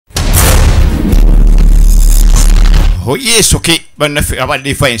Oh yes, okay. Banafe about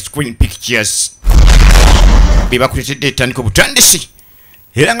define screen pictures. Biba kutetedde tandiko butandisi.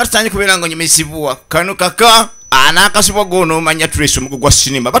 Era nga tutandika kubeera nga onyumizibwa kano kaka anaakasibwa gonoomanya Trace omugo gwa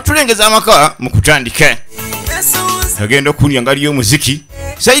sinema batulengeza amaka mu kutandika. Agenda okunya ngali y'omuziki.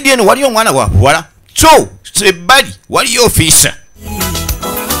 Saidi eno waliyo omwana wa buwala. So, sebbali waliyo ofiisa.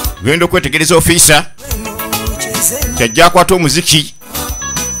 Genda okwetegereza ofiisa. Kyajja akwata omuziki.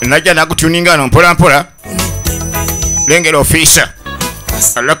 Najja nagutuninga no mpola mpola. Lengera ofiisa.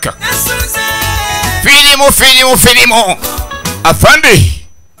 Alaka. Filimu. Afande.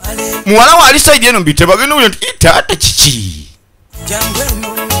 Muwala wa Saidi eno mbite bagenda uli nti taata kiki.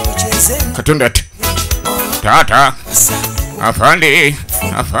 Katonda ati. Taata. Afande.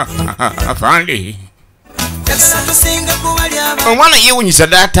 Omwana yeewunyisa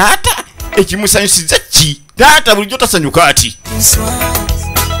dda taata. Ekimusanyusiza ki? Taata bulijjo tasanyuka ati.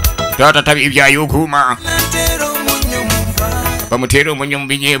 Taata tabi byayuguma. Bamutera omunyo mu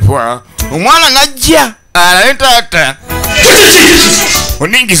binyeepwa. Omwana najja alabe taata.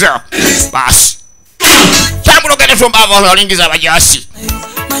 Oningiza basi. Tambula ogende tumba ava oningiza abajasi.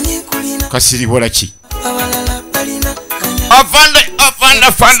 Kasiribola ki?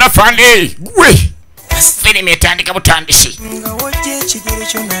 Afande. Gwe. Filimu etandika butandisi.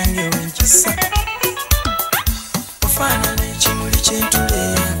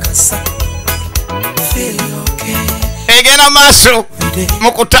 Egena maaso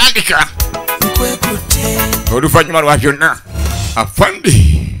mu kutandika. Oluvannyuma lwa byonna afande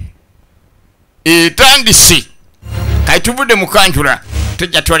etandisi. Kaituvudde mu kanjula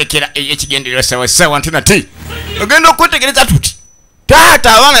tujja twalekera ekigendererwa sawasawa nti nati ogenda okwetegereza tuti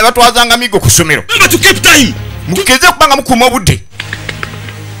taata abaana batwazanga migo ku ssomero mukeze okubanga mukuuma obudde.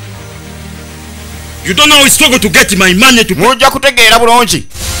 You don't know how I struggle to get my money to mujja kutegeera bulungi.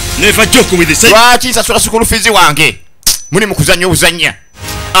 Never joke with the same. Lwaki nsasula school fees wange muli mu kuzannya obuzannya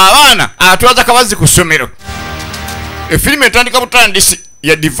abaana atwaza kabazi ku ssomero. Efilimu etandika butandisi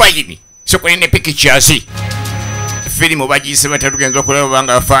ya Divine sokolene pictures. Filimu bagiyise batalugenza okulaba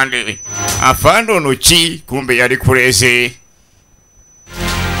banga afande ono ki kumbe yali kuleze.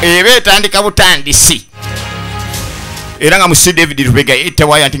 Eba etandika butandisi era nga musi David Rubega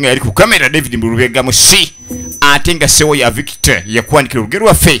etawaya ati nga yali ku kamera. David Rubega musi ate nga sewo ya Victor yakuwanikira olugero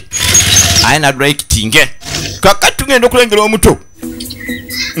waffe ayina directing. Kaka tugenda okulengera omuto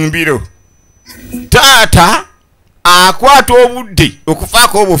mbiro taata akwata obudde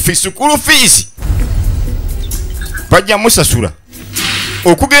okufaako obufiisi ku lufiisi bajja musasula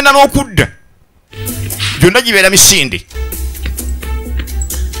okugenda n'okudda gyonna gibeera misinde.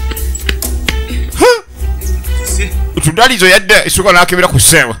 Tudalizo yadda esooka n'akebera ku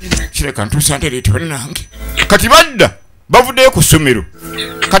ssaawa kireka ntuusa ntereete bannange kati badda bavuddeyo ku ssomero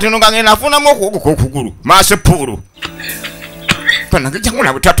kati no nga ngenda afunamu okuwogoka okugulu maaso puulu bannange jangu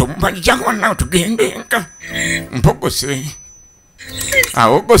na butato mumanyi jangu wannawe tugende nka mpogose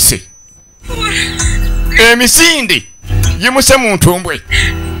awogose emisinde gimuse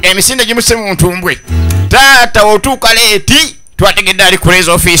mu ntumbwe taata otuuka leeti twategedde ali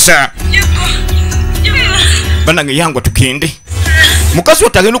kuleza ofiisa. Bannange yangu tugende. Mukazi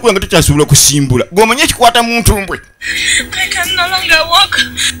watagenda okula nga tokyasuubula okusimbula gomanye ekikwata mu ntumbwe.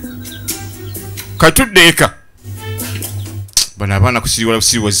 Katuddeeka bano abaana kusiriwala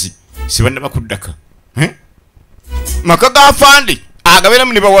busiriwazi sibanna bakuddaka. Maka ga afande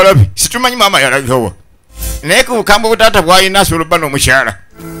agabeeramu ne bawalabi situmanyi maama yalagawa naye ku bukambwe butaata bwalina asobola obba n'omukyala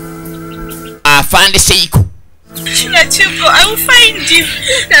afande Seiko. I will find you.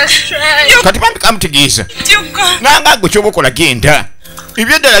 Kati bambi kamutegeeza nanga gwe kyoba okola genda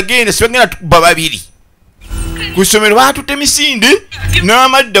ebyeddala genda sibagenda tukuba babiri ku ssomero baatutte emisinde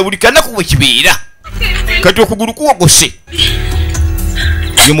n'amadda buli kanaku bwe kibeera. Kati okugulu kuwogose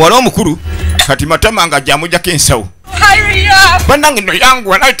ye muwala omukulu kati matama nga ajamujjako ensawo. Bannange no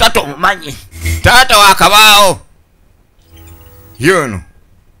yanguwa naye taata omumanyi taata wakabaawo yono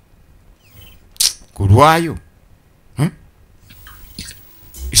kulwayo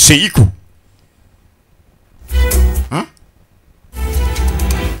Seiko.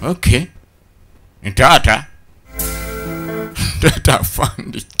 Okay. Tata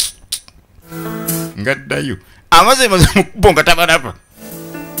afande ngaddayo amaze mukubonga tabanapa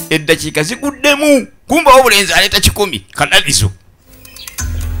eddakiika ziguddemu kumba obulenzi aleeta 10 kanalizo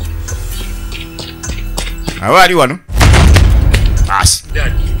abaali wano basi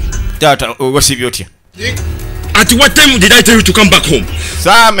tata ogosibye otya. At what time did I tell you to come back home?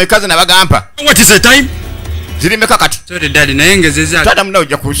 Saa mekazi na bagamba. What is the time? zirimeka kati Sorry daddy nayengezeza tata muna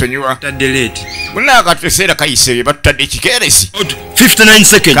ojja kunsonyiwa delete muna kati eseera kayise batutadde ekikeeresi 59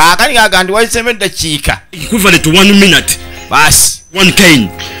 seconds. kaakani agandi wayiseemu eddakiika Equivalent to 1 minute. baasi 1 cane.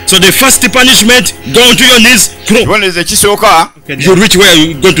 So the first punishment, go onto your knees, crawl. kibonerezo ekisooka You reach where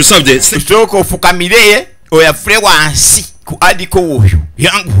you're going to serve the osooka ofukamire oyafule wansi ku adiko oyo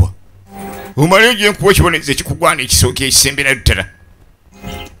yanguwa omale gye nkuwa ekibonerezo ekikugwana ekisooka ekisembera ddala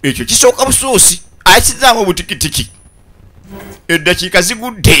ekyo kisooka busoosi akizaamu obutikitiki eddakiika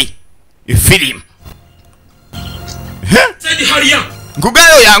zigudde efirimu Said hurry up.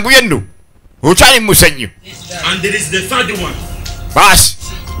 nkugayo yanguye nno okyali mu musanyu And there is the third one. baasi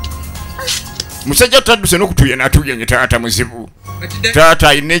musajja tutadduse n'okutuuya n'atuuya nye taata muzibu taata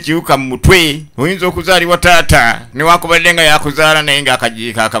alina ekiwuka mu mutwe oyinza okuzaalibwa taata newakubadde nga yakuzaala naye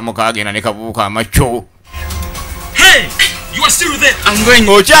ng'akajiika akamu kaagenda ne kabuuka amacyo Hey, you are still there. I'm going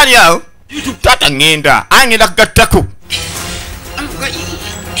okyali awo taata ŋŋenda angenda kugattako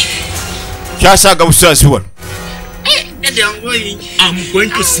kyasaaga busaasi wano Daddy, I'm going. I'm going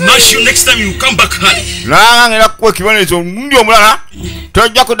to smash you next time you come back home. naanga ngenda kukuwa ekibonerezo omundi omulala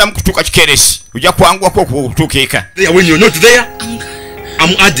tojja kuddamu kutuuka kikeeresi ojja kwanguwako okutuuka eka There, when you're not there,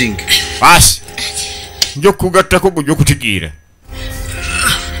 I'm adding. baasi nja okugattako gujja okutigiira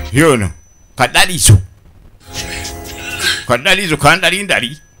yono kadalizo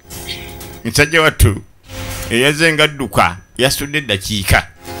kandalindali musajja wattu eyaze nga dduka yasudde eddakiika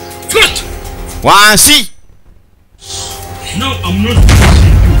Foot. wansi Now I'm not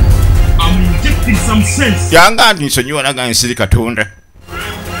punishing you. I'm injecting some sense. yanga nti nsonyiwa naga nsiri katonda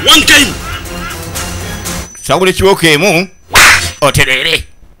 1 cane. sawula ekiwoka emu oterere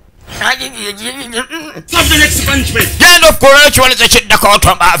Serve the next punishment. genda okukola ekibonezo kyeddako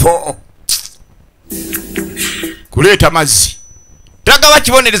otombaavo kuleeta mazzi tagaba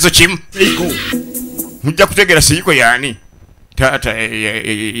kibonerezo kimu There you go. mujja kutegeera siiko yaani taata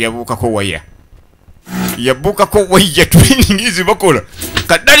yabuukako waya yabuukako waya tuliningizi bakola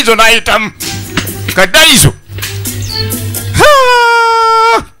kaddalizo n'ayitamu kaddalizo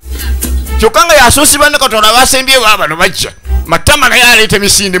kyokka nga yasoosibwa ne katonda abasembyewo abano bajja matama naye aleeta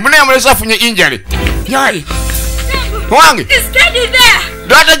emisinde munaye mulesa afunye injale yayi owange Is Daddy there?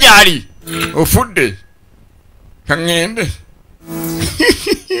 data gyali ofudde kaŋŋende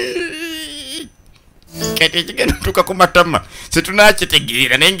kati ekigenda otuuka ku matama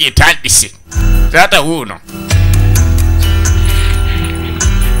setunakitegeera naye ng'etandise taata wuuno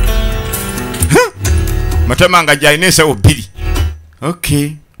matama nga gyalina ensawo bbiri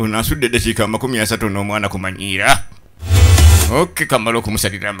ok ono asudde eddakiika 30 n'omwana kumanyiira ok kamala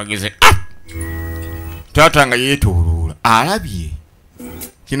okumusalira amagezi taata nga yeetooloola alabye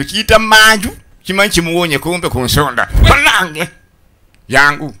kino kiyita manju kimanyi kimuwonye kumpe ku nsonda onange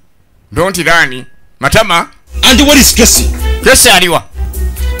yangu dontirani matama And what is Casey? kesi aliwa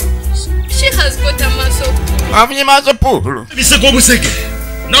She has got a muscle. afunye maaso puulu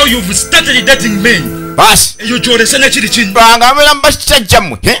Now you've started dating men. basi And you're Jordan Senachiri Chin. banga abeera mu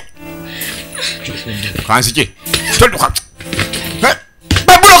bakisajjammwe kansije todduka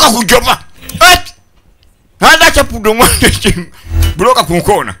babuloka ku jova anda akyapudde omwana ekimu buloka ku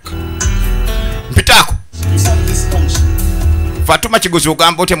nkoona mpitaako fatuma kigozi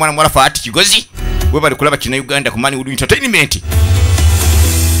ogamba otya mwana muwala faati kigozi bwe bali kulaba kina uganda ku Mannywood Entertainment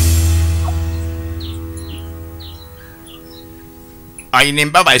ayina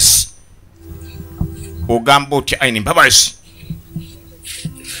embabazi ogamba otya ayina embabazi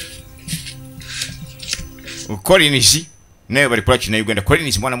Collins naye bali kulaba kina uganda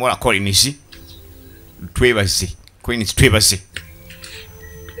Collins mwana muwala Collins twebaze Collins twebaze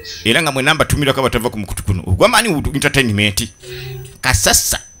era nga mwe namba tumirako abatava ku mukutu kuno ogwa Mannywood Entertainment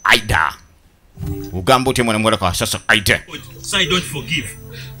kasasa aida ugamba otya mwana muwala kasasa aida So I don't forgive.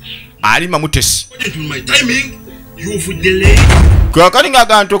 alima mutesi According to my timing, you've delayed. kakali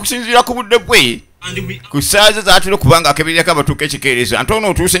ng'agantu okusinziira ku budde bwe And we ku ssaaza zaatera okubanga akeberyako abatuuka ekikeerezi ate ono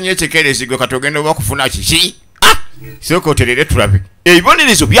otuuse nyo ekikeerezi gwe kati ogenda oba kufuna kiki sooka oterere tulabe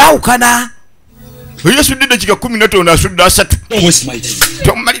ebibonerezo byawukana oyo asudde eddakiika 15 asudde 3 don't waste my time.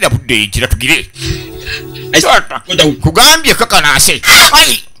 tomumalira budde ekira tugire Go down. kugambye kakanaase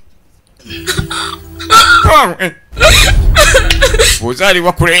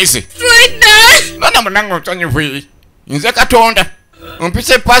ozaalibwa kuleeze Right now. nana munange onsanyufu nze katonda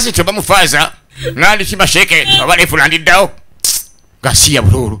ompisa epaasi toba mufaaza nandi kimasheke oba lefulandiddawo gasiya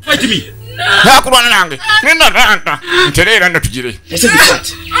buloolo Fight me. nakulwana nange nenda tanta ntereera nda tugire I said you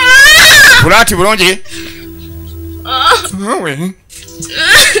fight. bulaati bulungi Owe.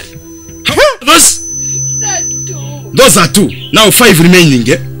 Those That too. are 2. Now 5 remaining.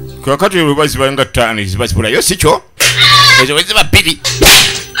 Eh? Kakati olubazi banga tani zibazi bula yo sicho. Ezo weziba bili.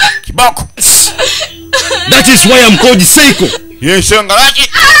 Kiboko. That is why I'm called Seiko. Yes,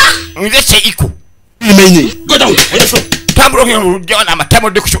 ngalaji. Nze Seiko. Imene. Go down. Tambro ngana matamo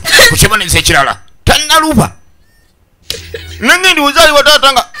de kushimana nze kirala. Tannaluba. Nange ndi uzali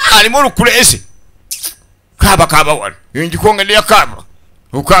watatanga alimolu kulese. Kaba wano. Njikongedea kaba.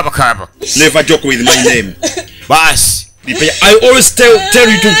 Ukaba. Never joke with my name. Bas. I always tell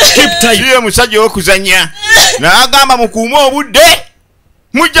you to keep tight. Siye musajja okuzanya. Na agamba mukuuma obudde.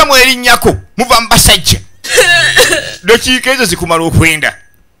 Mujja mwerinnyako. Muva mbasajja. Dakiika ezo zikumala okwenda.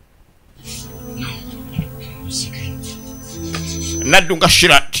 Naddunga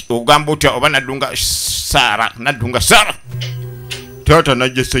Shirat ogamba otya oba naddunga Sara. Taata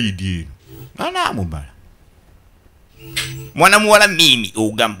najja Saidi. Anaamumala. Mwana muwala Mimi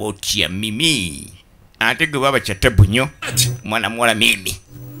ogamba otya Mimi. Ate gwe baba kyatabu nnyo. Mwana muwala Mimi.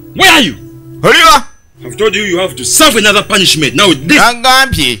 Where are you? Oliwa? I've told you have to serve another punishment. Now this.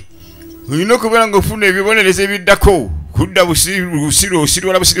 Agambye. Olina okubeera ng'ofuna ebibonerezo ebiddako. Kudda busiru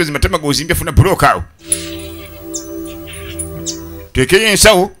wala busiru zimatema g'ozimbye funa buloka awo. Tekeyo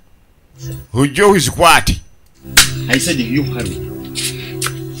ensawo. Ojja ozikwate. I said you hurry.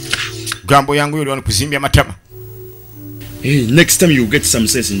 Gambo yangu yoli wano kuzimbya matama. Hey, next time you get some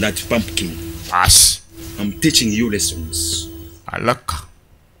sense in that pumpkin. As. I'm teaching you lessons. Alaka.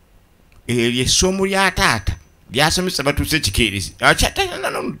 Essomo lya taata lyasomesa batuuse ekikeerezi.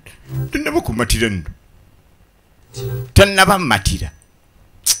 Tannaba kumatira nno. Tannaba matira.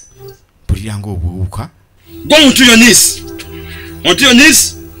 Mpulira ng'obuwuka. Go on to your knees. Onto your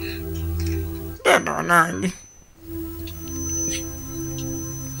knees. Nange.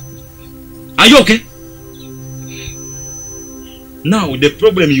 Are you okay? Now the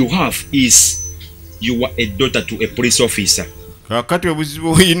problem you have is you are a daughter to a police officer. Kakati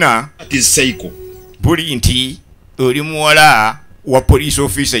obuzibu oyina. That is Seiko. Buli nti oli muwala wa police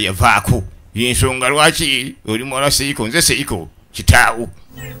officer yavaako. Yensonga lwaki oli muwala Seiko. Nze Seiko kitaawo.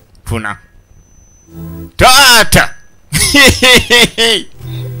 Funa. Taata.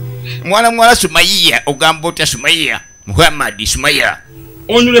 Muwala Sumaiya ogamba otya Sumaiya. Muhammad Sumaiya.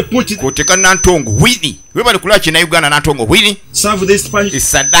 Only put it. Koteka Nantongo Winnie. We bali kula kina Uganda Nantongo Winnie. Serve this punch.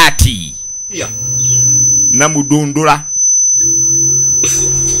 Sadati. Yeah. Namudondola.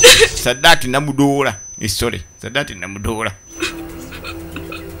 Sadati namudola. Sorry. Sadati namudola.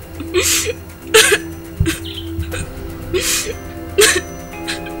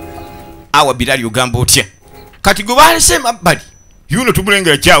 Awa Bilali ogamba otya. Kati gwe balese mabbali. Yuno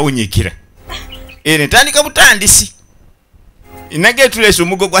tumulengera kyawonyekera. Netandika butandisi. Inage tulese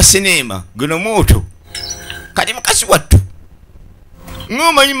omugo gwa sinema guno moto. Kati mukasi wattu.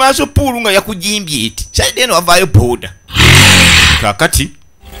 Ngomanyi maaso pulu nga yakujimbye eti. Saidi eno avaayo boda. Kakati.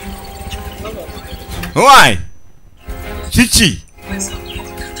 Why? Chichi.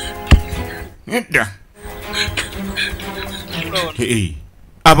 Nda. Hey.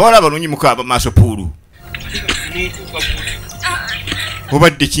 Abawala balungi mukaba maaso pulu.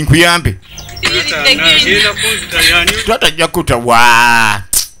 Obadde kinkuyambe. Tata jakuta wa.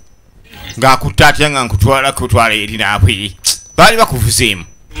 Ng'akutatya nga nkutwala eri naabwe. Bali bakuvuzeemu.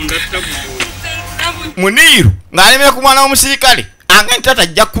 Muniiru ng'alemera ku mwana w'omusirikale anga ntata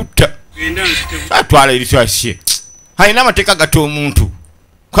ajja kutta. Atwala eri twasye. Alina amateeka gatta omuntu.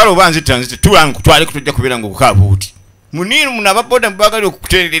 Kale oba nzita tuwange kutwale kutojja kubeera ng'okukaabuuti. Muniiru muno ababoda mubaagala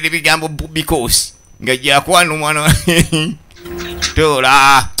okukuteerera ebigambo bikoosi nga gyakwana omwana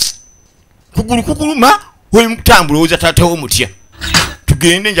tola. Kugulu kukuluma oli mukutambula oza taata w'omutya.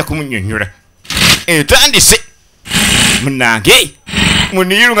 Tugende nja kumunnyonnyola. Etandise. Munange.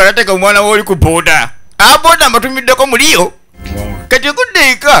 Muniiru nga tateeka omwana w'oli ku booda. Aboda mbatumiddeko muliyo. Kati okudda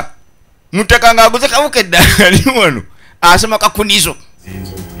eka. Mutaka ng'aguze kabuka eddala ali wano. Asoma kakunizo.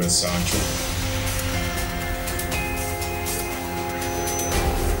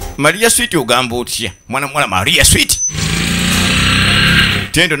 Maria Sweet ogamba otya. Mwana Maria Sweet.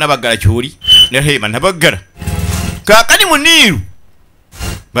 Tendo nabagala kyoli. Ne hema nabagala. Kakani Muniiru.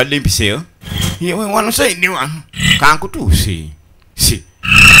 Badde mpiseyo. Yewe wano sayindi wano. Kankutuuse. Si.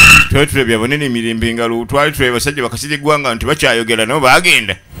 Twatulabya banene emirembe ngalo twali tulaba basajja bakasire gwanga nti bakyayogera nabo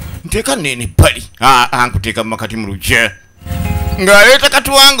baagenda. Nteeka nene pali. Ankuteeka makati mu lujja. Ngaleeta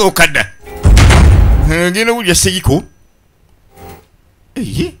katuwanga okadda. Ngenda bulya Seiko.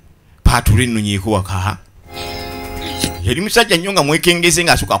 Paatula ennonyeeko waka. Yali musajja nnyo nga mwekengeze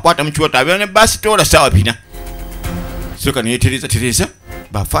ng'asooka akwata mu kiwato abeera ne baasitoola ssaawa 4. Sooka neyetereza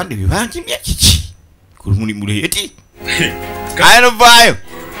bafaande bye banjimya kiki. Kulumunimuleeti. Ayano vaayo.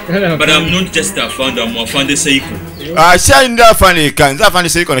 But I'm not just a founder, I'm a founder Seiko. Ashainda afande kanza afande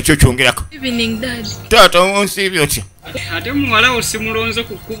Seiko na chochongerako. Evening, Dad. Tato onsibi oti. Ate muwala osimulonze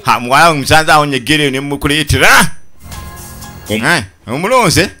kukuba. Ha mwala msanza onyegere ne mukuletera.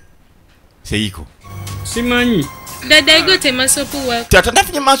 Omulonze Seiko. Simanyi. Dad, I got a masopu work. Tata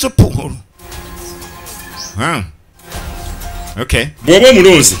ndafunye masopu. Okay. Bwoba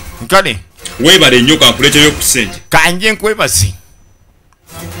mulonze. Nkane. Webale nnyo kankuleteyo ku ssente. Kanje nkwebasi.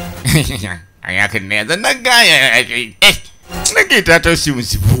 Ayakeneza nagaya. Nagita tato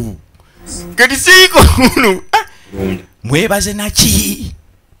simusibu. Kati Seiko kuno. Mwebaze nachi.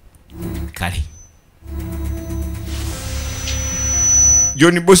 Kale.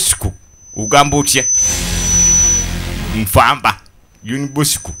 John Bosco ugamba otya? Mfamba. John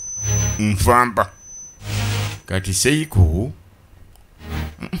Bosco mfamba. Kati Seiko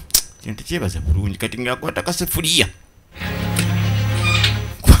kintu kyebaza bulungi kati ngakwata kasefuliya.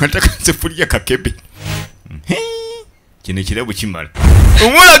 Kwata kasefuliya kakebe. Kino kirabo kimala.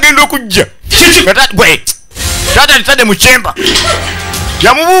 Omwana agenda okujja. Kati gwe. Tata ntade mu chemba.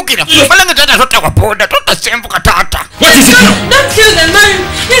 Yamubukira. Balanga tata tota kwa boda, tota sembuka tata. What is it now? Don't kill the man.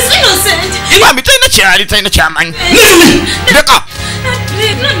 He's innocent. Mami tena chali tena chamani. Leka.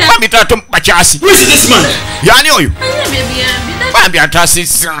 Mami tata mbachasi. Who is this man? Yani oyu. Baby, Mami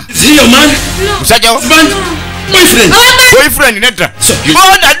atasisa. Is he your man? Msaja wa? Husband? Boyfriend? Boyfriend neta. So, you...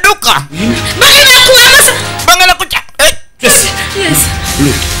 Bona duka. Bangala kucha. Yes. Yes.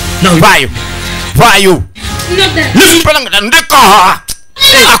 Look. Now, Vayo. Vayo. Not that. Listen, balanga ndeka.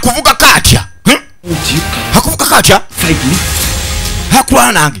 Akuvuga katya. Akuvuga katya. fight me.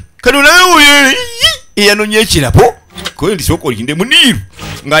 Hakulwana nange. Kano nawe yanonye ekirapo. Ko ndi soko linde muniru.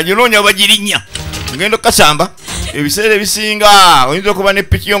 Nganyolonya bagirinya. Ngendo kasamba. Ebisere bisinga oyinza kuba ne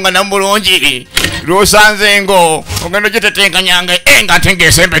piki yonga nambulonji. Rosanze ngo. Ogendo kitetenkanyanga enga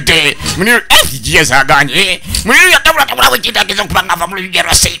tengesembete. Muniru jiye aganye. Muniru yatabula wechita kizo kupanga va muliju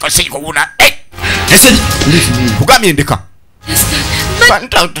jera Seiko una. I said, leave me. Kugamye ndeka. Yes, Dad.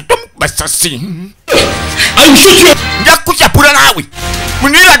 Banta basasi. I will shoot you. Njakucha pula nawe.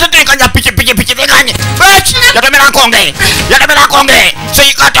 Muniru atatenkanya piki tekanye. Bach yatamera konge.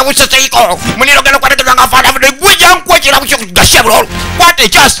 Seiko atawusa Seiko. Muniru gano kwate kanga fana vde gweja nkwechira bucho gashabro. Kwate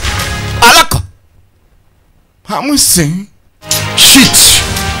just alaka. Hamuse. Shit.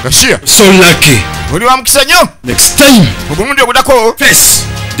 Gashia. So lucky. Uli wa mkisanyo? Next time. Obumundu okudako. Face.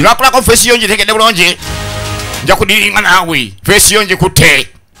 Ndirakulako face yonje tekede bulonje. Nja kudiringa nawe. Face yonje kute.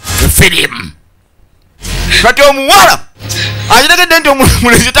 Film. Kati omuwala. Ajitegede ndi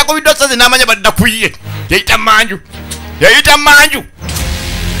omulezi tako bidosa zinamanya badda kuyiye. Yaita manju.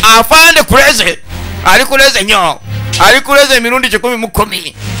 Afande kuleze. Ali kuleze nyo. Ali kuleze mirundi 10 mu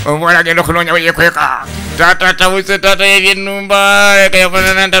 10. Omwana gendo kunonya weye kweka. Tata wuse tata yevi numba.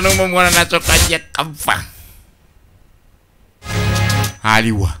 Kayafana nanta numba mwana nasoka je kafa.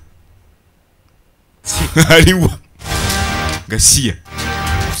 Aliwa. Gasia.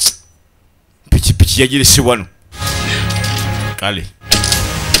 Pichi yagire siwano. Kale.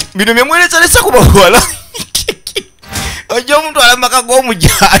 Bino memweleza lesa kubakwala. Ojo omuntu alamaka go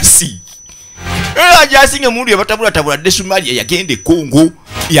mujasi. Ajasi ngemundu yabatabula desumali yagende Kongo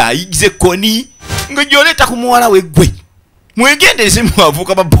yayigize koni ngejoleta kumuwala wegwe. Mwegende simu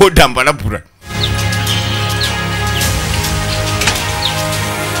avuka ba boda mbalabura.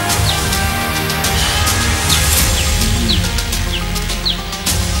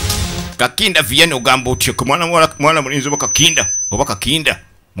 Kakinda viyano gambo otyo ku mwana mulenzi oba kakinda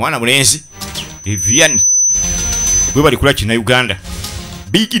mwana mulenzi viyani bwe bali kula kina Uganda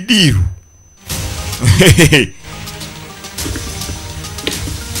big deal.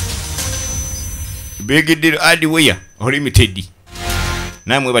 Big deal hardware limited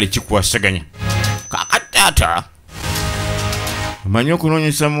namwe bali kikwasaganya kakatata manyo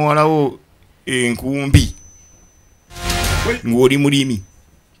kunonyesa muwalawo enkumbi ngoli mulimi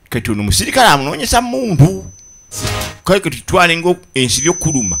kati ono musirikale amunonyesa muntu kale kati twale ngo ensiri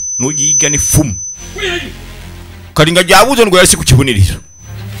okuluma nogiyiga ne fumu kali nga jabuuza ngo yali ku kibonerizo.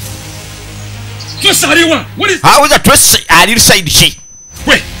 Twesaliwa. What is? How is that twese ali side she?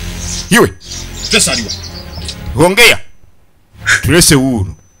 Wait. Iwe. Twesaliwa. Ongea. Tulese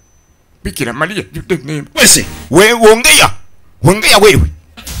uru. Bikira Maria. Wese. We ongea. Ongea wewe.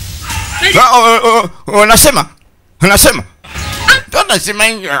 Unasema. Tata sema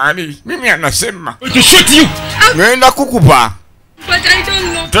yani. Mimi anasema. To shoot you. Nenda kukupa. But I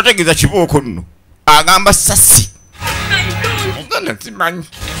don't know. Totegeza kiboko nno. Agamba sasi. I don't. Tata simanyi.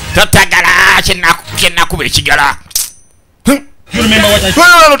 Tatagala kena kubira kigala. You remember what I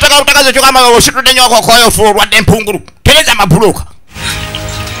said? No, utakaze chokama ositude nyoko koyo fu rwade mpunguru. Teleza mabuloka.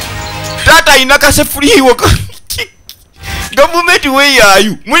 tata inaka sefuliwo government we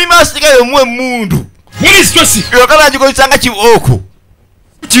yayu muri masika yo mwe mundu What is stress? yokala jiko isanga chioko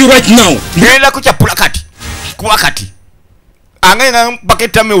To you right now. ngenda kucha pulakati kuwakati angenga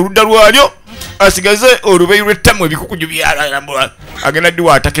paketa me uruda lwalyo asigaze orubeyi lwetamwe bikukuju byala nambula agenda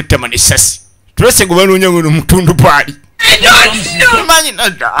diwa ataketema nesasi tulese gubanonya ngono mutundu pali I don't know. manyi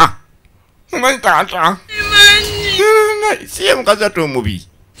nada manyi tata Money. siye mukazi ate omubi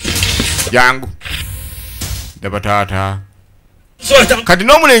jangu ndaba tata So I tell kati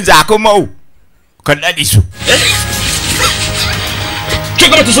n'omulenzi akomawo kadadiso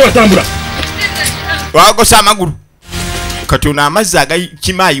check out so atambula. wagosa amagulu kati ono amazzi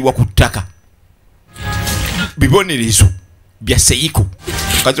agakimayiwa ku ttaka bibonerezo bya seiko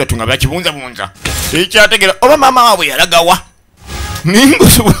mukazi wattu nga bakibunzabunza ekyategera oba maama waabwe yalagawa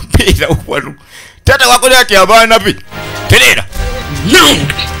ningosobola mpeera wano tata wakoze ati abaana be terera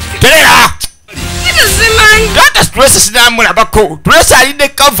terera tata stress sinamulabako tulese alidde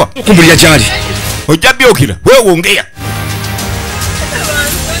kava Okumbulira gyali. ojja byokira weewongeya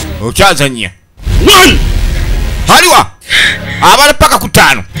okyazanya One. aliwa abala paka ku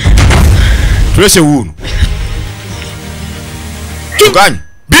 5 tulese wuuno tuganye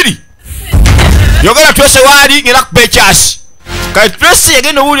 2 yogera tulese waali ngera kuba ekyasi kati tulese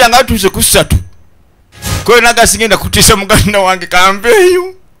yagenda owulira nga tuuse ku 3 koyo nagasi ngenda kutiisa muganda wange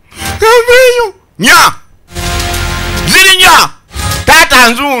kambeeyo nya ziri nya tata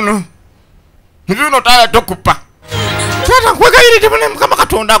nzuuno tata tokupa tata nkwegayirire bune mukama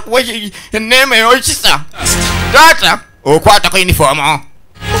katonda akuwe enneema ey'ekisa tata okwatako yunifoomu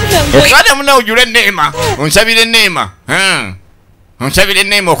okade muna ojula enneema onsabira enneema onsabira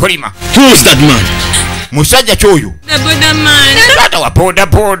enneema okulima Who is that man? musajja kyoyo The Buddha man. tata wa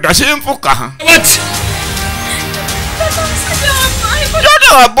bodaboda sinfuka What?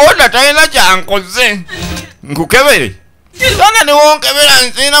 tata wa boda talina kyankoze nkukebere tanga niwonkebera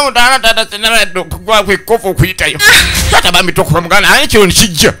nsina mutaana tata sinakugwa kwekkofu okuyitayo tata bambi tokuba muganda ani kino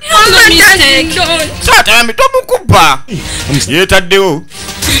nikijja tata bambi tomukuba yeetaddewo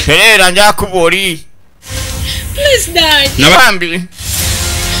tereera njakuba oli Please, Dad. bambi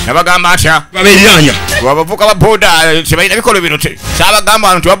nabagamba atya Babeeranya. wabavuka ba boda tebalina bikolo bino saabagamba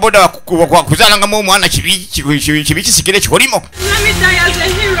wano tebaboda kuzaalangamu omwana kibi kisikire kikolimo Let me die as a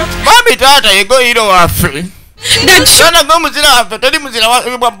hero. bambi taata yego hiro waffe That sana ng'omuzira waffe teri muzira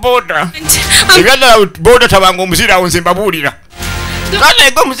bwa boda I'm ebyaddala boda tabanga omuzira awo nze mbabuulira taata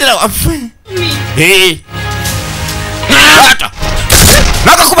yego omuzira waffe me. taata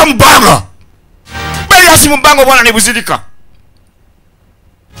nakakuba mu bbanga beryasi mu bbanga obwana ne buzirika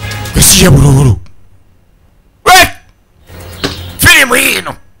gasiya bulobolo firimu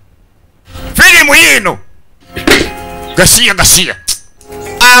yino gasiya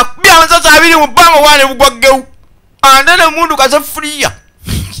byanzaza abiri mu bbanga obwana bugwaggewo ande ne mundu kasefuliya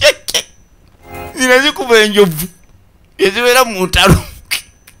zina zikuba enjovu ezibeera mu ntalo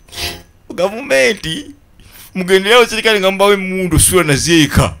gavumenti mugenderewo serikale nga mubawo emundu sula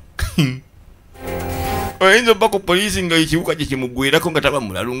nazeeka oyinza obba ku poliisi nga ekibuka kye kimugwerako nga taba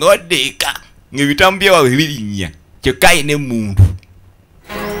mulalu nga waddeeka ng'ebitambu byawaabwe birinnya kyokka ayina emundu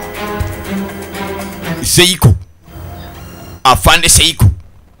seiko afande seiko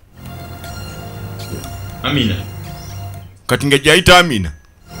Amina. kati nga gyayita amina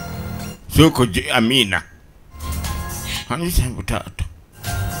soko amina anitembutaata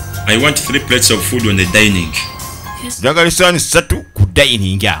I want 3 plates of food on the dining. njagala esowaani 3 ku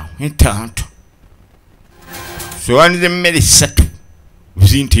dayiningi awo entaata sowaani z'emmere 3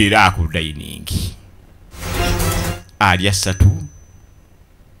 zinteera ku dayiningi alya 3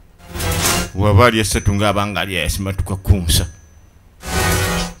 waba alya 3 ng'abanga alya yasimatuka kunsa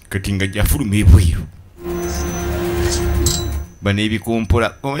kati nga gyafuluma ebweru bano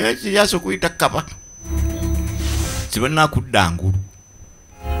ebikompola yaso kuyita kaba sibanakudda ngulu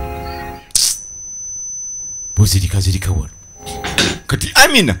buzirika wano kati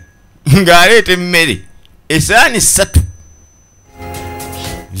amina ng'aleeta emmere esaani 3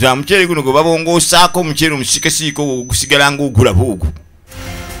 za muceere guno gwe babongoosaako omuceere omusiikasiiko ogusigala ng'ogulaba ogwo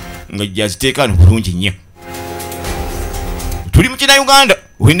nga gyaziteeka no bulungi nnyo tuli mu kina uganda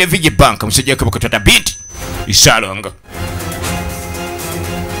olina vije banka musajja kabaka tata binti isaalanga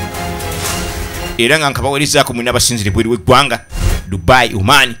era nga nkabaweerezaako mwina abasinzire bweri w'eggwanga Dubai,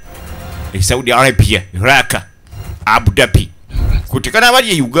 Oman, Saudi Arabia, Iraq, Abu Dhabi kutekana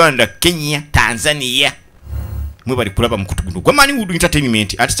abali e Uganda, Kenya, Tanzania mwe bali kulaba mukutu guno gwa Moneywood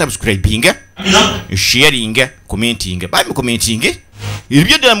Entertainment ati subscribing sharing commenting bami commenting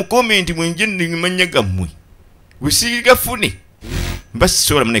ebyo ddala mu comment mwenje nimanya gammwe wisiga fune mbasi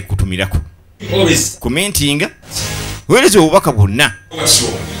sobola muna kutumirako Always. commentinga weereza obubaka bwonna What's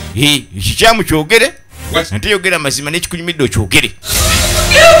wrong? ekikyamu kyogere What? ate yogera mazima n'ekikunyumidde okyogere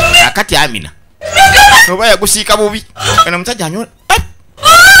akati Amina oba yagusiika bubi kana musajja anyola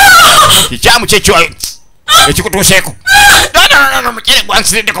kikyamu kyekyo ekikutuuseeko mukyere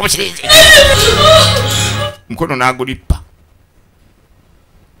gwansireddeko bukirinzi mukono n'agulippa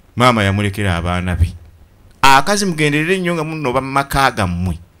maama yamulekera abaana be akazi mugenderere nnyo nga munoba mu maka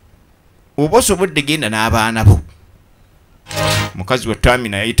gammwe oba osobodde genda n'abaana bo mukazi wa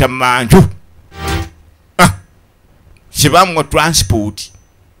Tamina yayita manju kibamuwa transport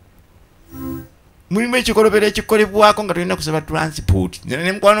mulimu ekikolobero ekikolebwako nga tulina kusaba transport nzena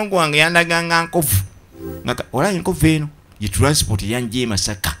ne mukwano gwange yandaganga nkovu olaba enkovu eno ye transport yanje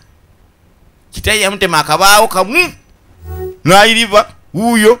Masaka kitayi yamutema akabaawo kamu n'ayiriva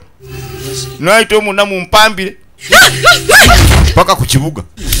wuuyo n'ayita omunda mu mpambire paka ku kibuga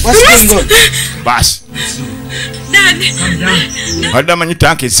basi adda amanyi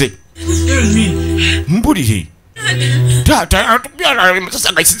tankeze mpulire taata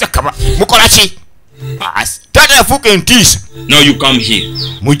masasa gaisiza kaba mukola ki taata yafuuka entiisa Now you come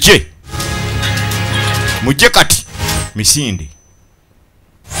here. mujje kati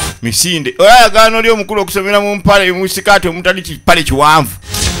misinde oyayagana oli omukulu okusomera mu mpale mu sikaati omutali kipale kiwanvu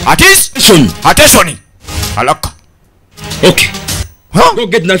atesoni alaka Okay. Go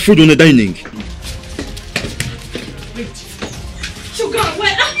get that food on the dining. Sugar,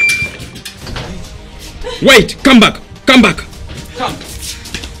 wait. Wait, come back. Come back. Come.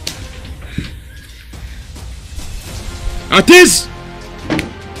 Atis!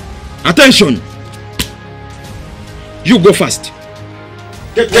 Attention! You go first.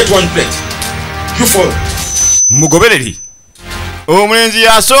 Get one plate. You follow. mugobereri omulenzi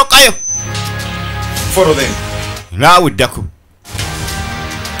yasookayo Follow them. naawe ddako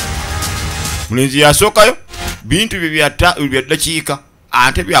mulenzi yasookayo bintu bye bya ddakiika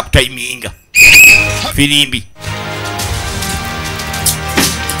ate byakutayiminga firimbi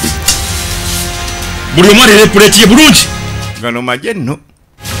Buli omu alere plate ye bulungi. gano magye nno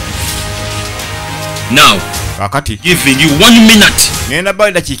Now, kakati giving you 1 minute, ngenda bawo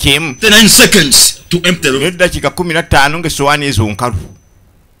eddakiika emu 9 seconds to empty the n'eddakiika 15 ng'essowaani ezo nkalu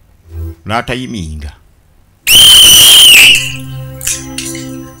n'atayiminga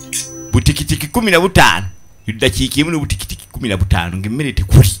butikitiki 15 eddakiika emu n'obutikitiki 15 ng'emmere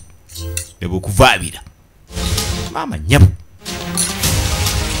tekuli eba okuvaabira maama nnyabo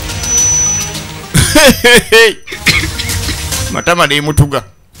matama n'emutuga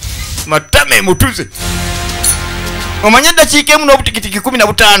matama emutuze omanye eddakiika emu n'obutikitiki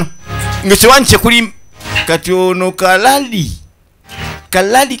 15 ng'ekiwaanyi kyekuli kati ono kalali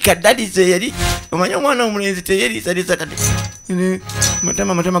kadalize yali omanye omwana omulenzi teyeriisalisa kati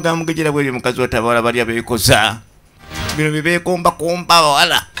matama gamugejera bweri mukazi watabawala balya beekoza bino byebeekombakomba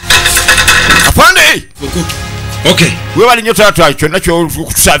abawala afande Okay. webali nnyo taata kyonna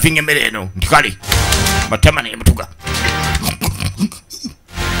kyokutusaavinga emmere eno nti kale matama neemutuga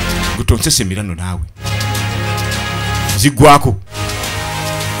gutonsesa emirano naawe ziggwako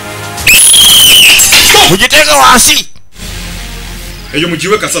mugiteeke wansi Eyo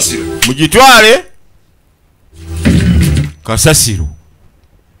mugiwe kasasiro. mugitwale kasasiro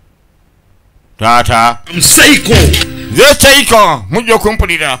taata I'm psycho. nze taika mujja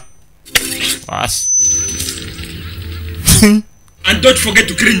okumpulira basi And don't forget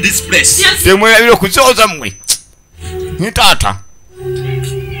to clean this place. Yes. temwerabira okuzooza mmwe ni taata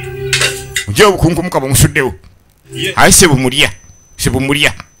mugye obukunkumuka bwemusuddewo Yeah. ayi sebumulya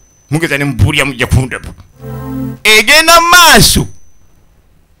mugeza ne mubulya mujja kundaba egenda mu maaso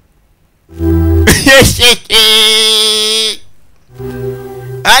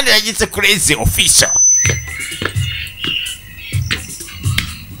and agitse crazy officer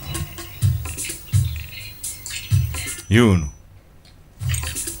yuno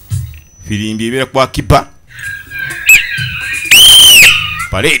firimbi ebeera kwa kipa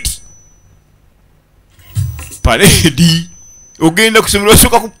paredi ogenda kusomera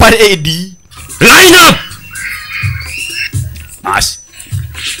osooka ku paredi Line up. asi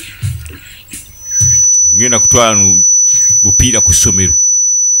ngenda kutwala no bupiira ku ssomero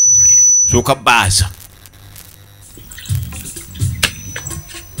sooka baaza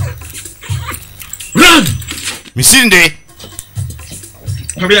Run. misinde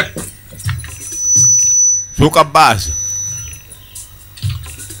Come here. sooka baaza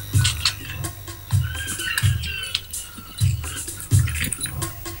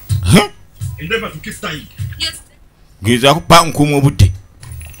Endeavor to keep time. gezaako pa nkuuma obudde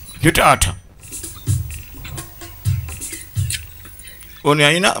kyo taata ono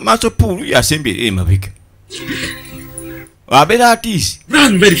alina maaso puulu yasembera emabega abeera atiisi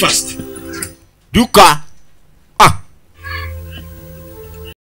Run very fast. duka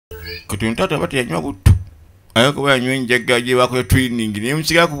kati ontata bati yanywa butto ayakuba yanywa enjaga gye bakola training naye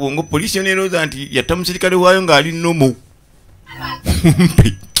musigala ku bwongo poliisi yoneerooza nti yatta musirikale waayo ng'ali nomo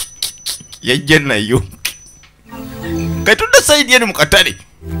mpe yajja nayo kati tudda sayidi eno mu katale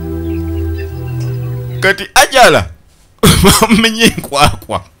kati ajala bamenye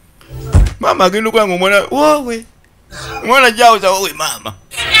enkwakwa maama agenda okulanga omwana wowe omwana jawoza wowe maama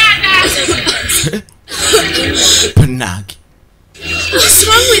panange What's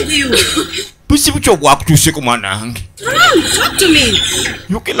wrong with you? buzibu ki obwakutuuseko mwana wange Talk to me.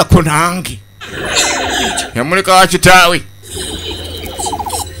 yogerako nange yamuleka wa kitaawe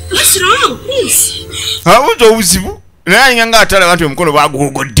What's wrong? Please. abuuza obuzibu naye alinga ng'atalaba nti omukono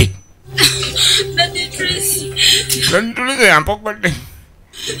bagugogodde Daddy Tracy. nantulize yampogodde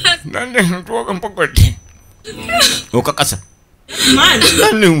nande ntuwoga mpogodde okakasa Man.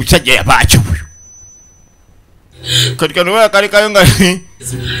 nane omusajja yabaaki oyo kati kano yakalekayo nga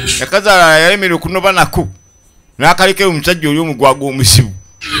yakazaala yalemera okunoba nako n'akalekayo omusajja oli omugwaga omusibu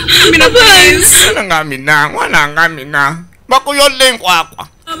mwana nga mina bakuyodde enkwakwa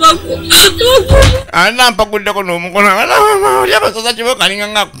ana mpaguddeko n'omukono oli abasaza kibo kalinga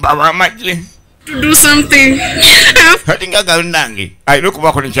nga kubaba amagye To do something. kati nga galunange alina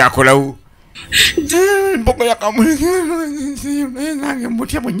okubako nekyakolawo mpogo yakamunaye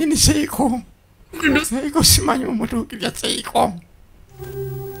mutya bwennyini seiko simanyi mumutuukirya seiko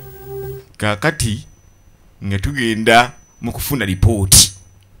kakati nga tugenda mu kufuna lipooti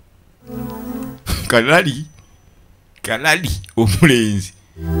kalali omulenzi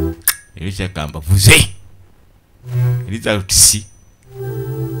era kyagamba vuze erizalutisi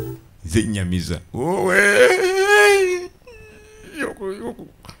zenyamiza owe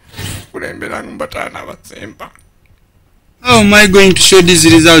kulemberanga mubataana abasemba. How am I going to show these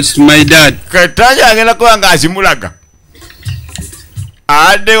results to my dad? Katanya agenda kuba nga azimulaga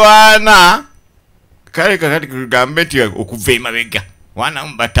ade wana kale kakati kugambe nti okuva emabega wana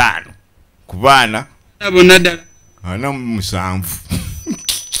mu bataano ku baana Bonna ddala ana mu 7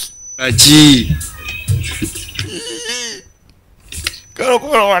 kaki kale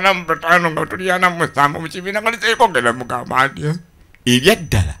okuba wana mu bataano nga tuli ana mu 7 mu kibiina kali seiko genda mugamba nti ebya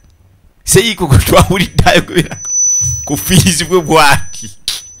ddala seiko gwe twawulidde ayogera kufiizibwe bwati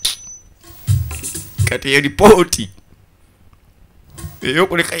kati eyo lipooti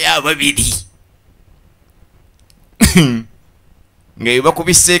eyokulekayo ababiri nga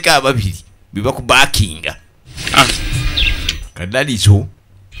bebakubiseeko ababiri bebakubakinga kadalizo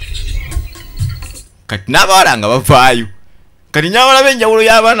kati n'abawala nga bavaayo kati nyawala b'enjawulo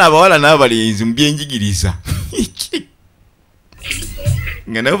y'abaana abawala n'abalenzi mu byenjigiriza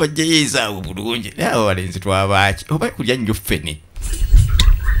nga nabo bajjayo ezaawo bulungi naye abo balenzi twabaaki oba kulya nnyo ffene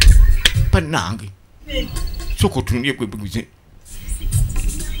pannange soka otunulye kwebuguze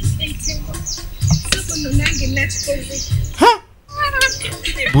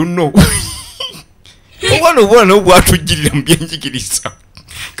buno obwana obwana nabo bwatujjirira mu byenjigiriza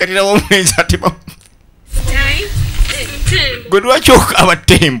kati nabo omwezi atema gwe lwaki okaaba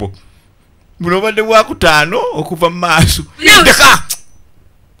ttembo buno obadde bwakutaano okuva mu maaso deka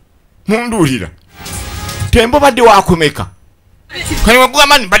munduulira tembo badde wakomeka kani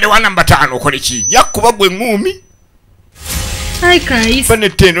wagugamba nti badde wana mu bataano okole ki yakkuba gwe eŋŋuumi fane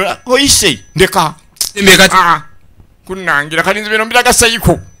ttendo oyise ndeka kunnangira kati nze bino mbiraga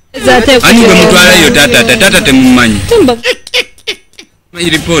sayiko ani gwe mutwalayo tata temumanyi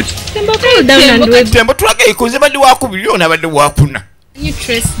report tembo tulageko nze badde wakubiri ona badde wakuna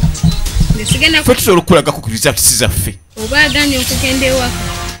fe tusobola okukulagako ku results zaffe Obaganye okugenda ewaka.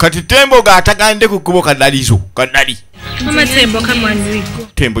 kati tembo gaatagande ku kkubo kadalizo kadali Mama tembo kamwanziko.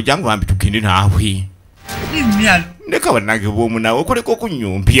 tembo jangu bambi tugende naawe ndeka bannange bw'omu naawe okoleka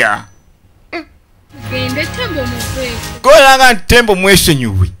okunyumpya Gende tembo mukwe. golanga nti tembo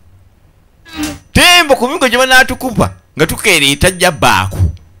mwesenyuwe tembo ku migo gye banaatukuba nga tukeereeta jja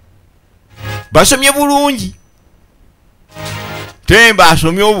baaku basomye bulungi tembo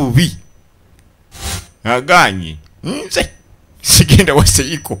asomye obubi aganye nze sigenda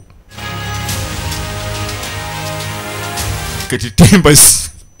waseyiko kati tembo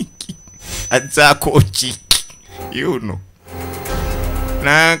azzaako ki yuno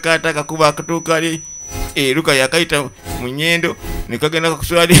nakata kakuba akatuukali eruka yakayita mu nnyendo nekagenda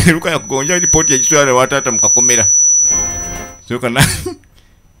kakuswali eruka yakugonja lipooti yagiswala wataata mukakomera soka na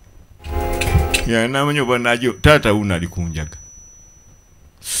yanamanya oba najo taata wuno ali kunjaga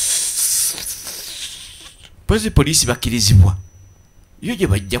pozi poliisi bakkirizibwa yo gye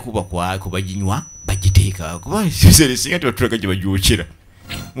bajja kuba kwako baginywa bagiteeka kuba singa tebatulaka gye bagyokera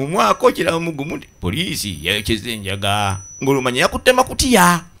mu mwaka okiramu gumu poliisi yayokeza enjaga ng'olumanya yakutema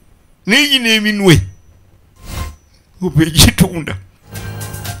kutya neyi n'eminwe oba egitunda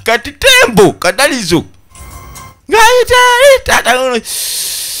kati tembo kadalizo ngayitaata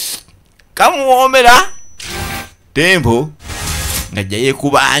kamuwoomera tembo ng'ajja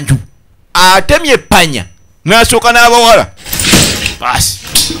yeekuba nju atemye epanya n'asooka n'abawala basi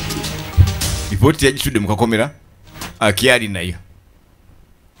lipooti yagitudde mu kakomera akyali nayo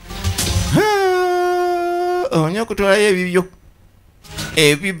onya okutwalayo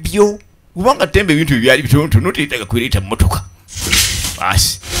ebibyo kubanga tembe ebintu byali bitonotono teetaga kwereeta mu motoka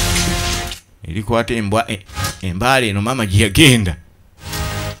basi erikwata embaala eno maama gye yagenda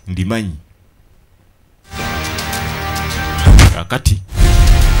ndimanyi kakati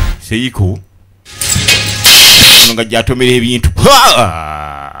seiko ono nga gyatomera ebintu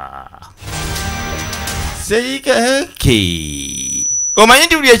seika omanyi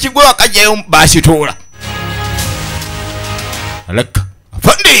nti buli ekigwa wakajjayo basitoola alaka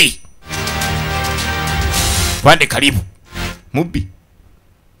afande karibu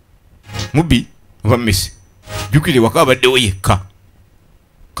mubbi oba mmesi jukire waka abaddewo yekka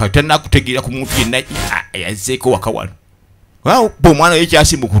katanakutegeera ku muntu yenna yazzeeko waka wano ba omwana we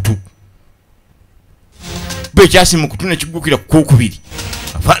ekyasi mu kutu be ekyasi mu kutu nekigukira ku kokubiri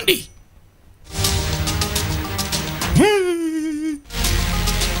afande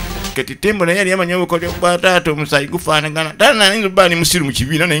kati tembo naye yali amanya obukodyo bwa taata omusayi gufaanagana taata nayinza obba ni musiru mu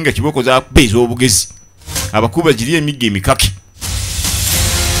kibiina naye nga kiboko zakubeeza obugezi abakuba giri emigga emikake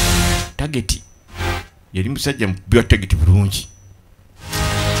tageti yali musajja mukubira tageti bulungi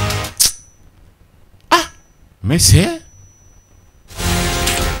mese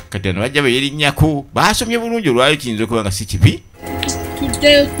kati ano bajja beyerinnyako basomye bulungi olwali kiyinza okuba nga si kibi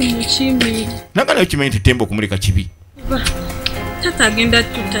tuddeyo ku mukimbi nanga nayo kimanyi nti tembo okumuleka kibi tata agenda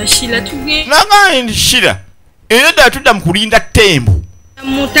tutashira tugenda nanga ndishira era ddala tudda mu kulinda tembo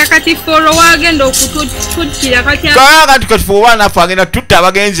mutakatifu olwo wagenda okututira katikatifu obaana affe agenda tutta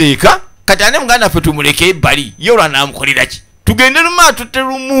abagenzi eka kati ane muganda ffe tumuleke ebbali ye olwa namukolera ki tugende lumaa tutte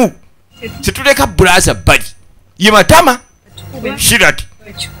lumu situleka bulaza bbali ye matama shirati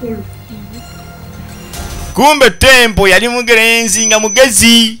kumbe tembo yali mugerenzi nga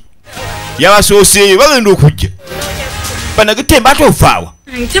mugezi yabasooseeyo bagenda okujja banage tembo ate ofaawa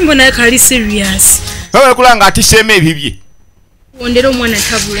tembo naye kali serious babakula nga atiseemu ebibye wondera omwana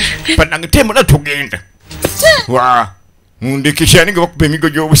tabula banage tembo natugenda wa mundekeshani nga bakuba emigo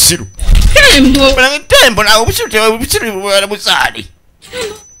gy'obusiru banage tembo nawe obusiru busaali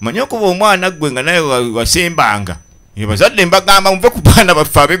manye okuba omwana gwe nga naye wasembanga bazadde mbagamba muve ku baana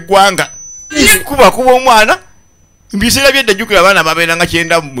baffe ab'eggwanga kubakuba omwana mbiseera byedda jjukira abaana babeeranga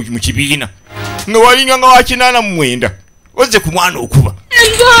 9 mu kibiina nga walinga nga wa 89 ozze ku mwana okuba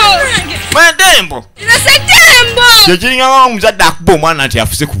tembo kyekiringa nga omuzadde akuba omwana nti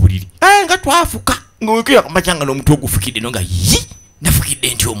afuse ku buliri nga twafuka nga wekira kamacyanga n'omutwe ogufukidde no nga yi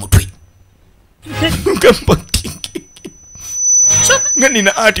nafukidde nti omutwe nga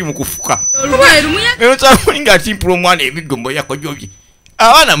nina ati mu kufuka ero sakulinga atimpula omwana emigombo yakojobye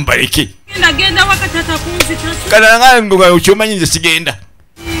abaana mubaleke kalanga ngo okyomanyi nze sigenda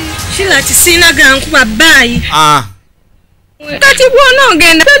kirati sina gankuba bbayi kati bwona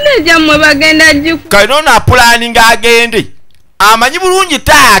ogenda toddejammwe bagenda jiku kali ono apulaninga agende amanyi bulungi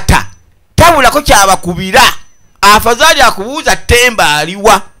taata tabulako kyabakubira afazaali akubuuza temba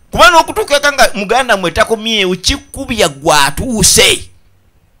aliwa kuba n'okutuukeka nga muganda mmwe takomyewo kikubya gwatuuse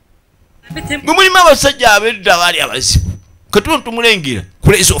gwe mulimu abasajja ab'edda baali abazibu katuno tumulengera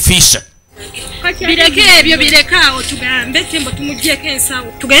kuleza ofiisa bireke ebyo birekaawo tugambe tembo tumugyeko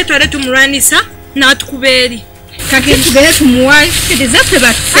ensawo tugende twale tumulwanisa n'atukuba eri kake tugende tumuwaikirize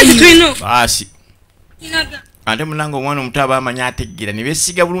batulina baasi ate munanga omwana omuto aba amanya ategeera ne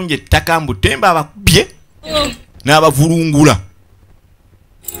beesiga bulungi ettaka mbu temba abakubye n'abavulungula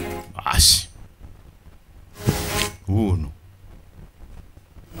baasi uno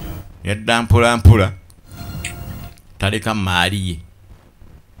yadda mpolampola taleka maali ye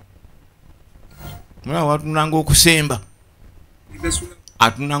mulaba watunanga okusemba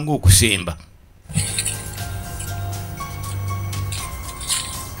atunanga okusemba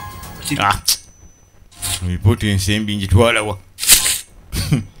ripooti ensembi njitwalawa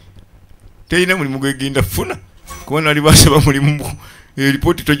terina mulimu gwegenda funa kuba nali basaba mulimu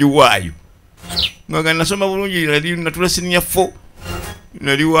ripooti togiwaayo nga nasoma bulungi nali natula siniya 4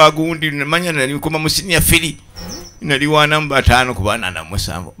 nali wagundi namanya nali koma mu siniya 3 nali wa namba 5 ku baana na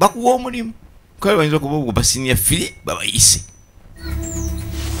 7 bakuwa omulimu kale bayinza kuba siniya 3 babayise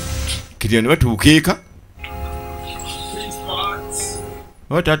Kiriyo ne batuukeeka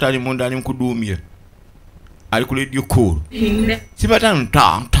oba taata ali munda ali mukuduumira ali ku radio call sibatano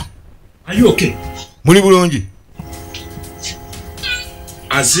tanta. Are you okay? Muli bulungi?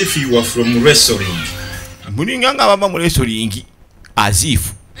 As if you were from wrestling. Mulinga nga baba mu wrestling. As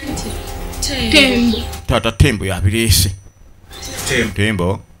if. Tembo. Tata tembo yabireese.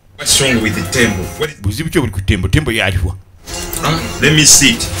 Tembo. What's wrong with the tembo? Buzibu ki buli ku tembo? Tembo yaliwa. Let me see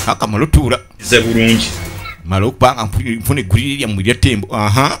it. Akamalo tuula. Nze bulungi. Mala okubanga nfuna eggulire lya mu lya tembo.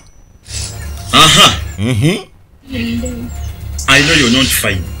 I know you're not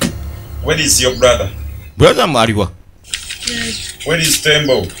fine. Where is your brother? Brother mwaliwa. Where is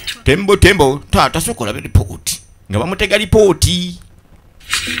Tembo? Tembo. Taata sokola ripooti. Nga bamutega ripooti.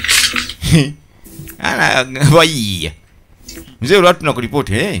 Ana bayiya. Nze olwatuna ku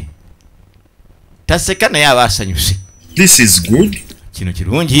ripooti taseka naye aba asanyuse. This is good. Kino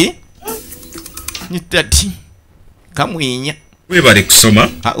kirungi. Nitati. Kamwinya. Webale kusoma.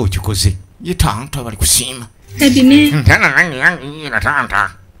 Okikoze. Ye tanta bali kusiima. Edine.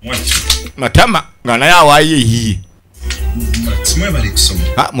 Tanta. Matama nga naye awaayo eyiye. Mwebale kusoma.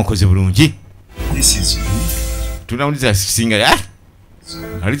 Mukoze bulungi. This is good. Tunawuliza singa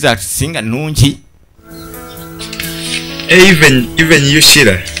aliza singa nungi. Even you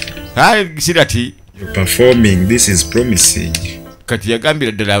Shira. Shira ti. You're performing. This is promising. Kati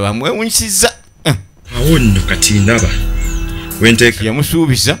yagambira ddala bamwewunyisiza. Awo nno kati ndaba. Wenteka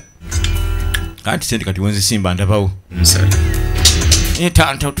yamusuubiza. Kanti sente kati wenze simba ndabawo. Nsala.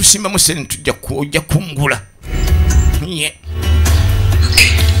 Tanta otusimba mu sente tujja kungula. Yeah.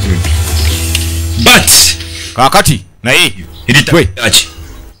 Okay. Good. But kakati naye we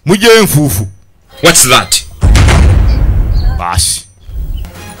mujje enfuufu. What's that? Basi.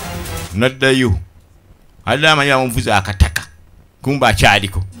 Naddayo. Adda amanya omuvuza akataka. Kumba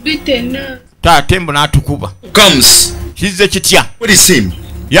akyaliko. Bitena. Tembo n'atukuba. Comes. Kizze kitya? What is him?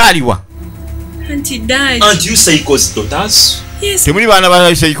 Yaliwa. Auntie died. Aren't you Seiko's daughters? Yes. Temuli baana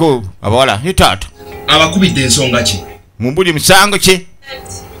ba Seiko abawala ye taata. Abakubidde ensonga ki? Mumbuli musango ki?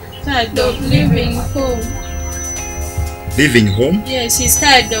 Tired of living home. Living home? Yes, he's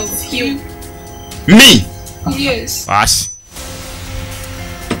tired of you. Me? Yes. Basi.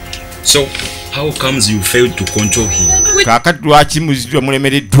 So, how comes you failed to control him? Kakati lwaki muzitwa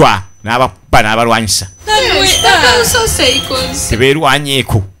mulemereddwa n'abakuba n'abalwanyisa?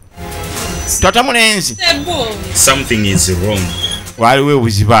 Tebeerwanyeeko. Taata mulenzi. Something is wrong. Waliwo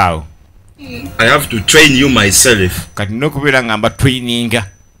obuzibu awo. I have to train you myself. Kati n'okubeera nga mba traininga.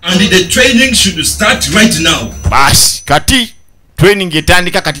 And the training should start right now. Basi kati training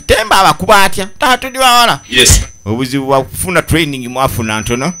etandika kati Temba abakuba atya? Taata ndi bawala. Yes. Obuzibu bwa kufuna training mwafuna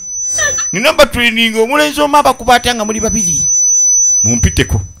ntono. Ninamba training omulenzi omu abakuba atya nga muli babiri.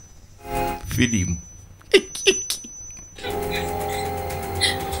 Mumpiteko. Filimu.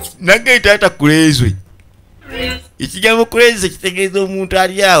 Nage taata kulezwe. Ekigambo kulezwe kitegeeza omuntu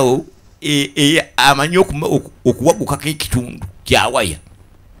ali awo amanyi okuwagukako ekitundu kyawaya.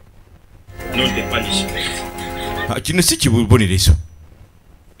 Not the punishment. Kino si kibonerezo.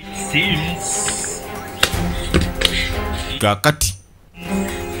 Kakati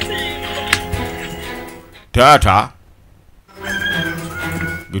taata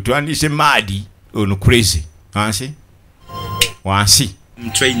gutwandise maadi ono crazy wansi.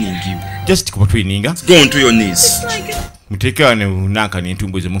 I'm training you. Just kuba training. Go on to your knees. Muteka ne nanka ne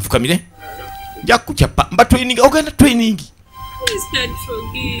ntumbuze mufukamire. Jakuchapa mba training ogenda training. Please Dad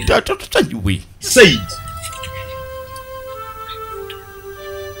forgive. Taata tutanjuwe. Say it.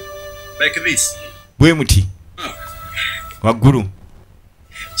 Like this. Bwe muti. Waguru.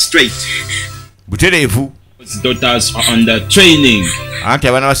 Straight. Buterevu. His daughters are under training. Anti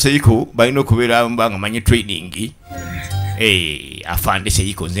abana ba Seiko balina okubeera mbanga manye training. Afande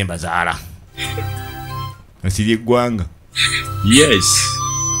Seiko nzemba zaala. Asiri eggwanga. Yes.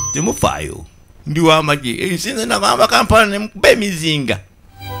 Temufaayo. Ndi wamaje. Sinze na mamba kampala ne mukube mizinga.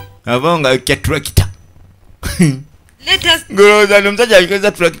 Abonga kya tractor. Let us Ngoroza nomsaja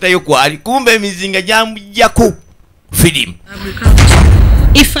alikoza tractor yokwali. Kumbe mizinga jamujjako. Film.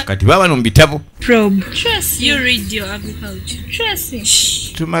 Kati baba no mbitabo. probe. Tracy, you read your agriculture.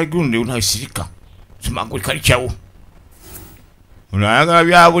 Tracy. Tumagunde unasirika. Tumaguli kali chawo. Unayagala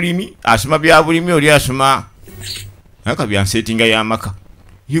bya bulimi, asoma bya bulimi oli asoma. Aka bya settinga ya maka.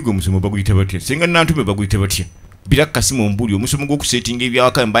 Yugo musomo baguyita batya. Senga nantume baguyita batya. Bila kasimu mbuli omusomo gwo kusettinga ebya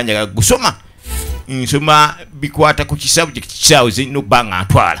waka mbanja gusoma. Nsoma bikwata ku kisabuje kisawo zino banga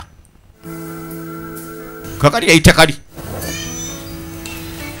atwala. Kakali yaita kali.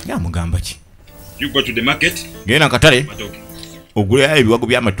 Ya mugamba ki? You go to the market. Gena katale. ogule ebiwago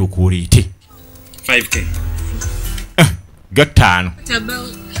by'amatooke oleete 5k gatano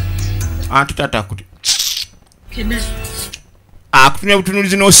anti tata akuti akutunya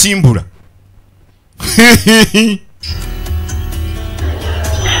butunulizi n'osimbula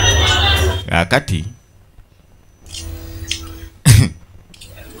akati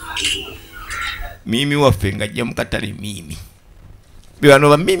mimi waffe ngajja mu katale mimi bano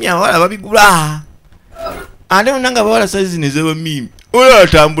bamimi abawala babigula ate nanga bawala saizi nezeba mimi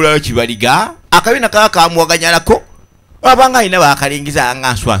olatambula kibaliga akabina kakamuwaganyalako abanga alina bakalengiza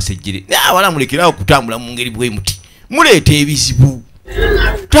nga nswansejjere nawala mulekerawo kutambula mu ngeri bwe muti muleeta ebizibu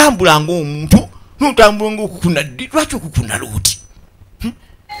tambula ng'omuntu notambula ng'okukuna ddi lwaki okukuna luuti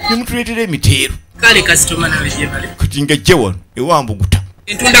nemutuleetera emiteero kale kasitoma nabejebale kati ngajja wano ewambuguta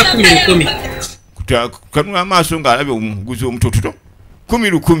entunda 10 kanula amaaso ng'alabye omuguzi omutototo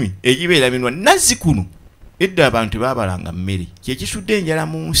 10 egibeera minwa nazzi kuno edda abantu babalanga mmere kyekisudde enjala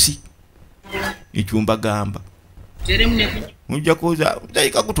mu nsi ekyumba gamba mujja kuza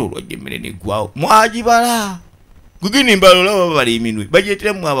dayika kutolwajja emmere neggwawo mwagibala gugini mbalo laba babala eminwe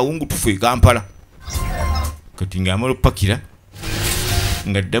bagyeteramu abawungu tufu e Kampala kati ng'amala opakira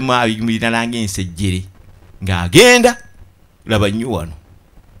nga ddamu abimulina nange ensejjere ng'agenda laba nnyo wano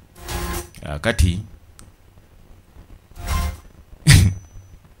akati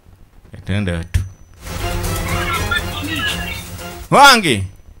atandatu wange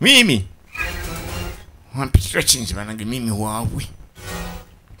mimi wampitira kinzi banange mimi waabwe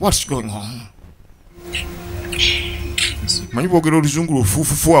what's going on manyi bwogera oluzungu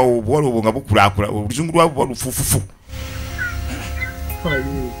lufuufufu awo obuwala obwo nga bukulakula oluzungu lwabo bwa lufuufufu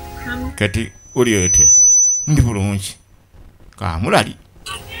kati oli otya ndi bulungi kamulali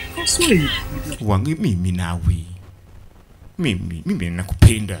wange mimi naawe mimi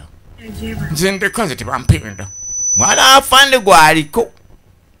nakupenda nze ndekaze tebampenda mwana afande gwaliko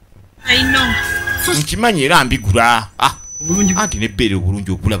nkimanyi era mbigula anti nebbeere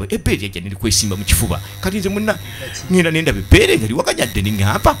obulungi okulaba ebbeere yajja nerikwesimba mu kifuba kati nze munna ngenda nendaba ebbeere nga liwakanyadde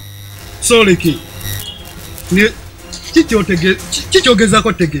niŋŋampa soleki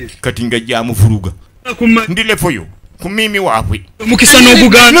kikyogezako tegeeza kati ngajja amuvuluga ndi lefoyo ku mimi waabwe omukisa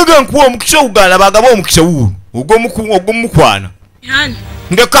n'ogugaana naga nkuwa omukisa ogugaana bagaba omukisa wuuno ogw'omukwana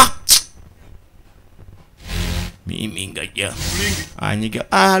ndeka mimi ngajja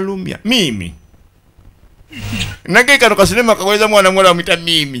anyiga alumya mimi nage kano kasinema kakoleza mwana mwala wamwita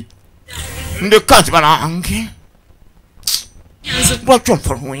mimi ndeka nti banange lwaki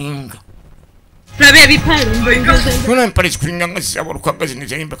omfalwinga labe ebipalo wona empale zikulinga nga zisaba olukagazi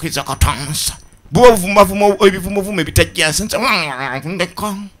nezayimba keza katansa buba buvumavuma ebivumavuma ebitajjansa nsa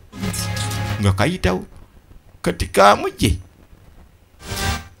ndeka nga kayitawo kati kamuje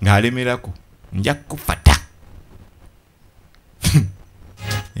ng'alemerako nja kufata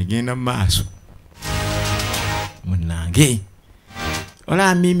egenda mu maaso munange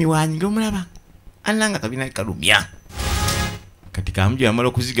olaba mimi wanyiga omulaba ananga kabina kalumya kati kamuje amala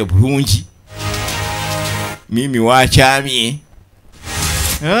okuziga bulungi mimi wakyamye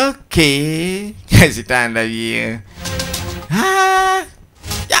okay zitandabye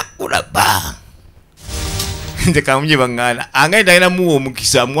yakulaba nze kamuje bangana angaita ina muwa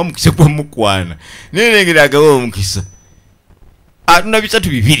omukisa muwa mukisa kwa mukwana nenengera agawa omukisa atuna bisatu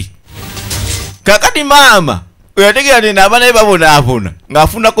bibiri kakati mama oyategera nti naabanaye babonaabona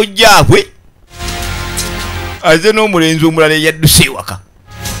ng'afunako jjaabwe aze n'omulenzi omulala eyadduse ewaka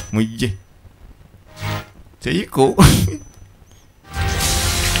mujje teyiko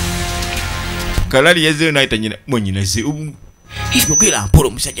kalali yazeo naayita nyina mwanyinaze yogera mpola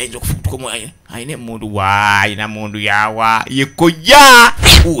omusajja ayinza okufutuka omwaye ayina emundu waayina mundu yawa yekojja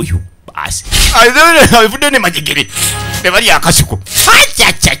oyo basi avudde ne majegere tebali akasiko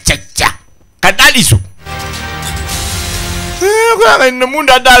acacacaca kadalizo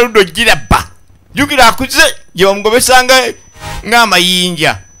nomundu adde aludde ojjira bba jukira akuze gye bamugobesanga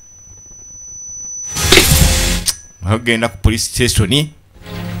ng'amayinja agenda ku police station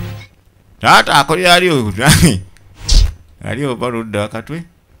taata akolera ali obaludde akatwe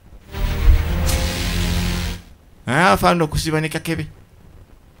afanda okusiba ne kakebe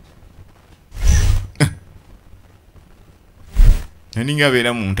naninga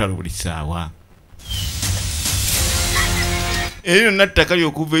abeera mu ntalo buli ssaawa erino nattaka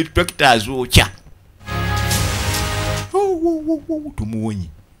lyokuva etrakita azookya tumuwonye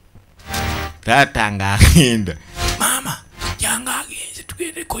taata ng'agenda maama janga agenze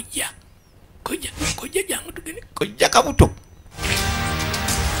tugende kojja jangu tugende kojja kabuto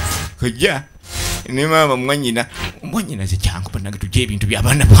kojja ne maama mwanyina ze jangu banange tujja ebintu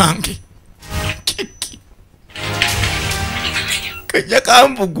by'abaana bange kajja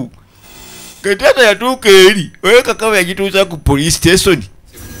kambugu katata yatuuka eri oyo kakaba yagituusa ku police station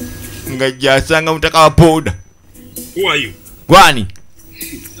nga gyasanga mutaka wa poda. Who are you? Gwani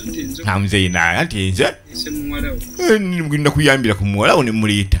namuzeyi naye anti nze mugenda kuyambira ku muwala wo ne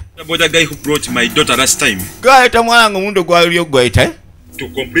muleeta. About the guy who brought my daughter last time. Gaeta mwana nga omundo gwaliyo gwaita To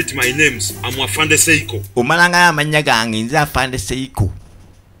complete my names, I'm Afande Seiko. omalanga amannya gange nze Afande Seiko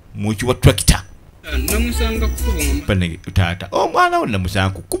muki wa tractor. Namusanga kukuba Panege taata omwana wo namusanga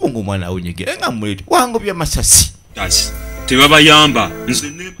kukuba ng'omwana wo nyege nga muleeta wangobya masasi. That's tebabayamba.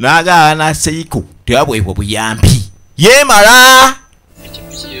 Naga na Seiko tewabwebwa buyambi yemala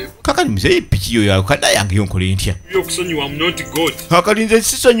kakali muzeyi piki yo yawe kada yange yonkole ntya Yokusonyiwa, I'm not God. kakali nze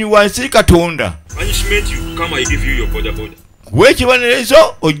sisonyiwa nsi Katonda. Punishment you come, I give you your border.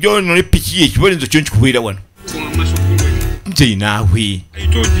 Wekibonerezo ojja onole piki ye ekibonerezo kyo nkikubeera wano nzeyi naawe I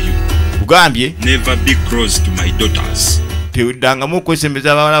told you, kugambye never be close to my daughters. tewuddangamu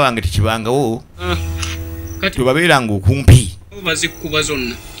okwesembeza abawala bange tekibangawo kati tebabeeranga okumpi bazikuba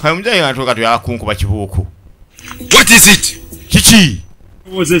zonna. kale muzeyi atoka tyakunkuba kibuuku. What is it? Kiki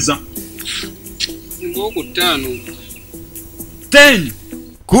Ozeza. Ngoku 5 10.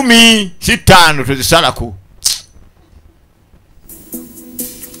 10 si 5 tozisalako.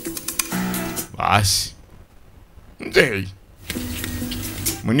 Basi nzeyi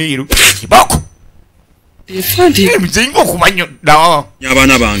muniiru kiboko Efandi muzeyi ng'okumanyoddawo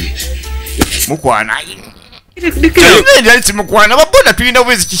Abaana bange. mukwana dikira nti mukwana baboda tulina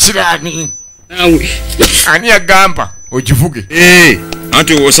bwezi kikiraani nawe ani yagamba okivuge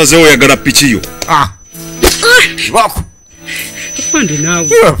Anti osazeewo oyagala piki yo. kiboko Efandi nawe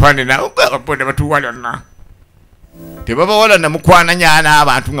bapande nawe baboda batuwalana tebabawalana mukwananya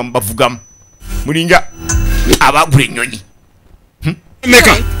abantu nga mubavugamu mulinga abagula ennyonyi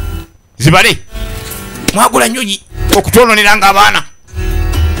Meka. zibale mwagula ennyonyi okutwononeranga abaana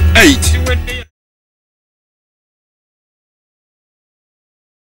 8.